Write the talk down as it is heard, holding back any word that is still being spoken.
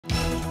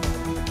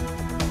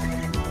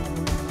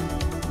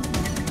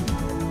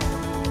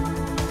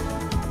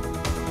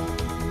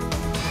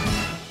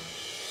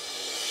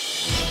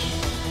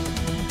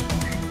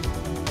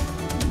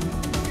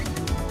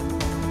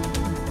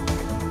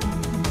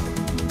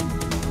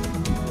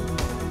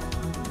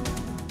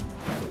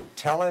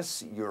Tell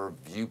us your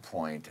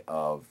viewpoint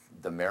of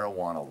the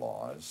marijuana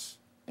laws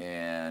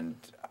and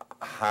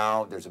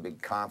how there's a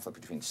big conflict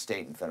between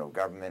state and federal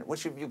government.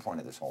 What's your viewpoint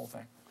of this whole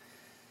thing?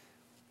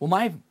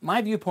 Well,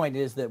 my viewpoint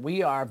is that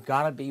we are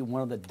got to be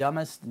one of the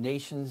dumbest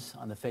nations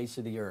on the face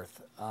of the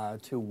earth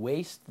to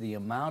waste the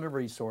amount of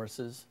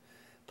resources,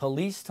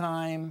 police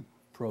time,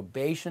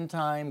 probation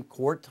time,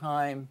 court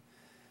time,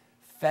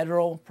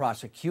 federal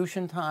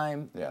prosecution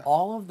time,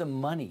 all of the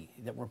money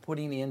that we're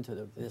putting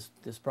into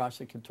this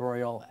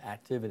prosecutorial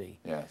activity,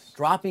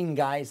 dropping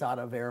guys out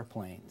of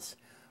airplanes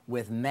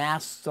with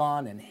masks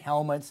on and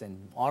helmets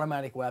and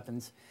automatic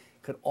weapons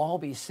could all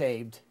be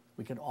saved.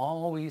 We could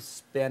always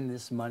spend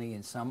this money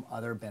in some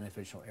other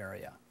beneficial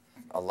area.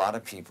 A lot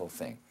of people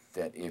think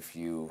that if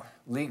you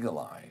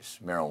legalize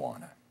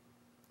marijuana,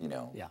 you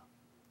know,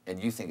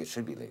 and you think it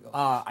should be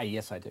legalized.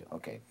 Yes, I do.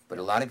 Okay, but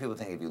a lot of people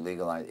think if you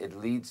legalize, it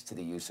leads to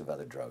the use of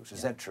other drugs.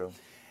 Is that true?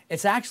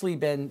 It's actually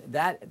been,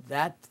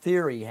 that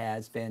theory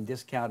has been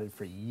discounted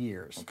for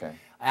years. Okay.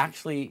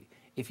 Actually,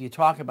 if you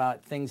talk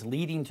about things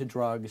leading to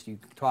drugs, you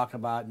could talk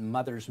about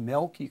mother's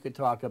milk, you could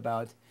talk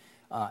about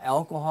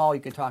alcohol,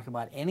 you could talk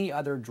about any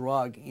other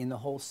drug in the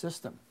whole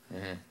system.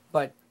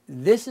 But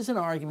this is an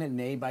argument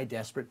made by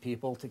desperate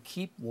people to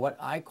keep what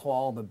I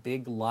call the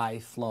big lie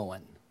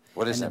flowing.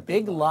 What is that? And the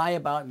big lie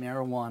about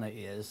marijuana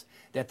is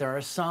that there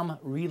are some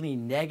really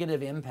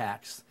negative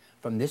impacts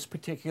from this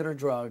particular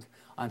drug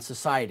on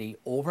society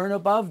over and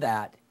above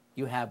that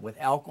you have with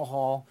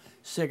alcohol,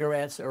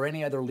 cigarettes, or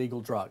any other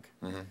legal drug.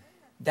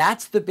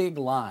 That's the big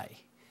lie.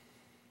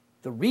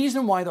 The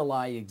reason why the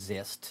lie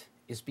exists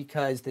is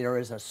because there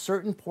is a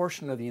certain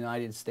portion of the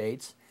United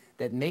States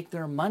that make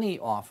their money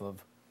off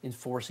of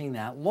enforcing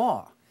that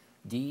law.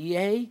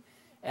 DEA,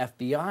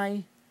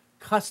 FBI,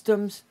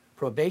 customs,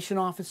 probation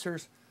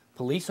officers,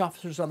 police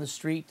officers on the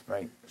street,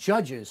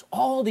 judges,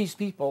 all these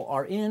people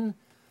are in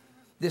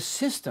this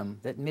system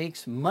that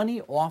makes money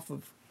off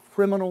of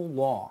criminal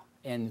law,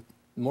 and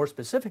more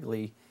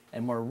specifically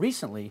and more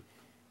recently,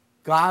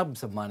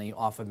 gobs of money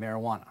off of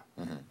marijuana.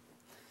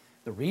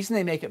 The reason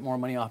they make it more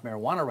money off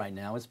marijuana right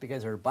now is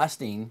because they're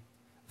busting,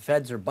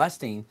 feds are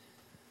busting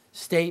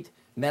state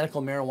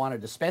medical marijuana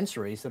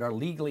dispensaries that are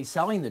legally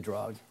selling the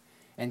drug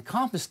and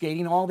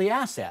confiscating all the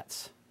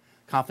assets,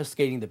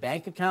 confiscating the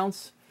bank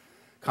accounts,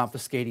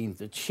 confiscating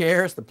the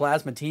chairs, the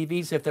plasma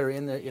TVs if they're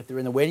in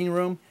the waiting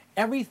room,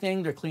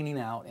 everything they're cleaning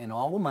out, and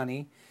all the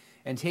money,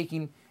 and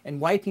taking and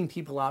wiping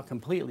people out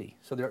completely.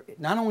 So they're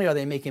not only are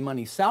they making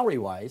money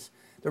salary-wise,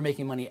 they're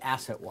making money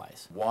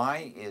asset-wise.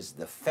 Why is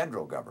the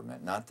federal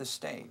government, not the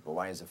state, but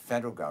why is the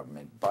federal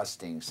government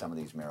busting some of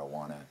these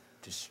marijuana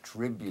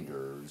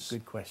distributors?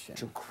 Good question.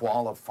 To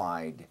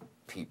qualified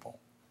people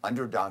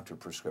under doctor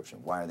prescription?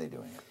 Why are they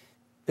doing it?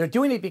 They're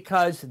doing it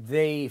because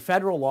the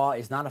federal law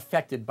is not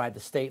affected by the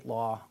state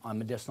law on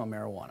medicinal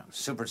marijuana.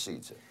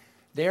 Supersedes it.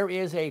 There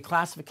is a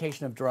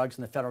classification of drugs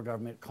in the federal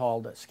government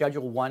called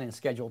Schedule I and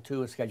Schedule II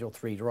and Schedule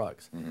III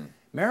drugs.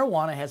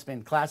 Marijuana has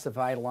been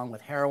classified along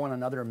with heroin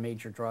and other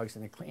major drugs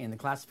in the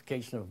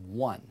classification of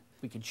 1.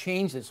 We could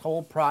change this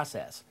whole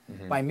process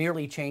by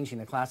merely changing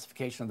the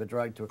classification of the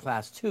drug to a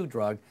Class II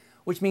drug,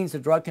 which means the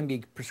drug can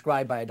be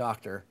prescribed by a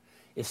doctor.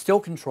 It's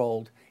still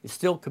controlled. It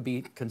still could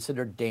be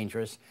considered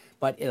dangerous,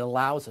 but it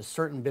allows a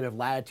certain bit of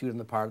latitude on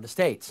the part of the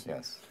states.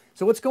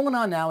 So what's going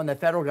on now in the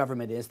federal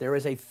government is there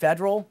is a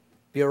federal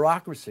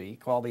bureaucracy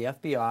called the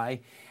FBI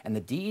and the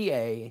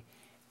DEA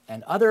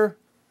and other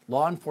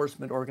law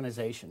enforcement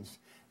organizations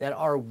that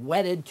are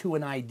wedded to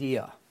an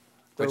idea.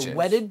 They're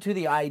wedded to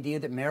the idea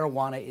that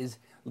marijuana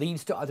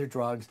leads to other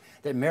drugs,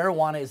 that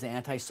marijuana is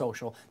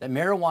antisocial, that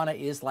marijuana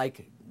is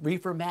like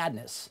reefer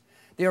madness.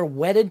 They're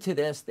wedded to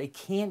this. They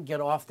can't get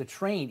off the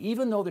train,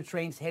 even though the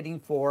train's heading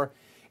for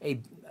a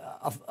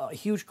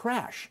huge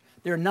crash.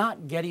 They're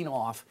not getting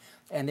off,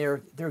 and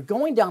they're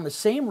going down the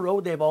same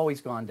road they've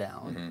always gone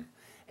down.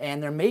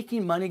 And they're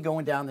making money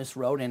going down this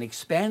road and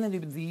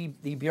expanding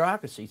the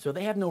bureaucracy. So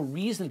they have no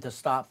reason to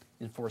stop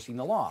enforcing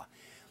the law.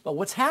 But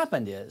what's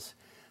happened is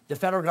the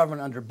federal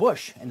government under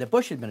Bush and the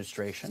Bush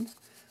administration,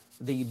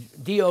 the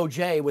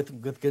DOJ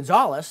with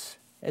Gonzales,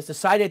 has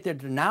decided that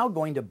they're now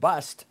going to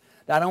bust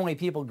not only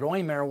people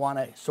growing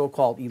marijuana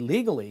so-called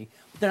illegally,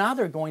 but now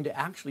they're going to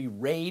actually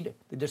raid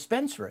the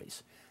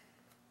dispensaries.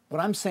 What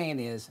I'm saying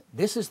is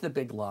this is the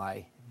big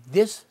lie.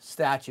 This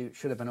statute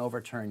should have been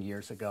overturned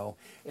years ago.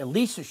 At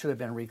least it should have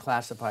been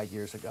reclassified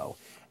years ago.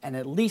 And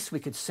at least we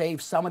could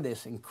save some of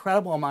this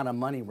incredible amount of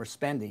money we're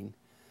spending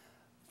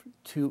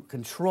to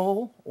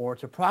control or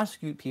to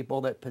prosecute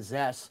people that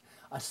possess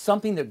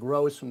something that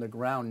grows from the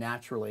ground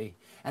naturally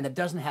and that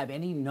doesn't have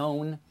any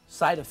known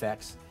side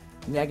effects,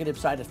 negative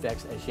side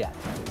effects as yet.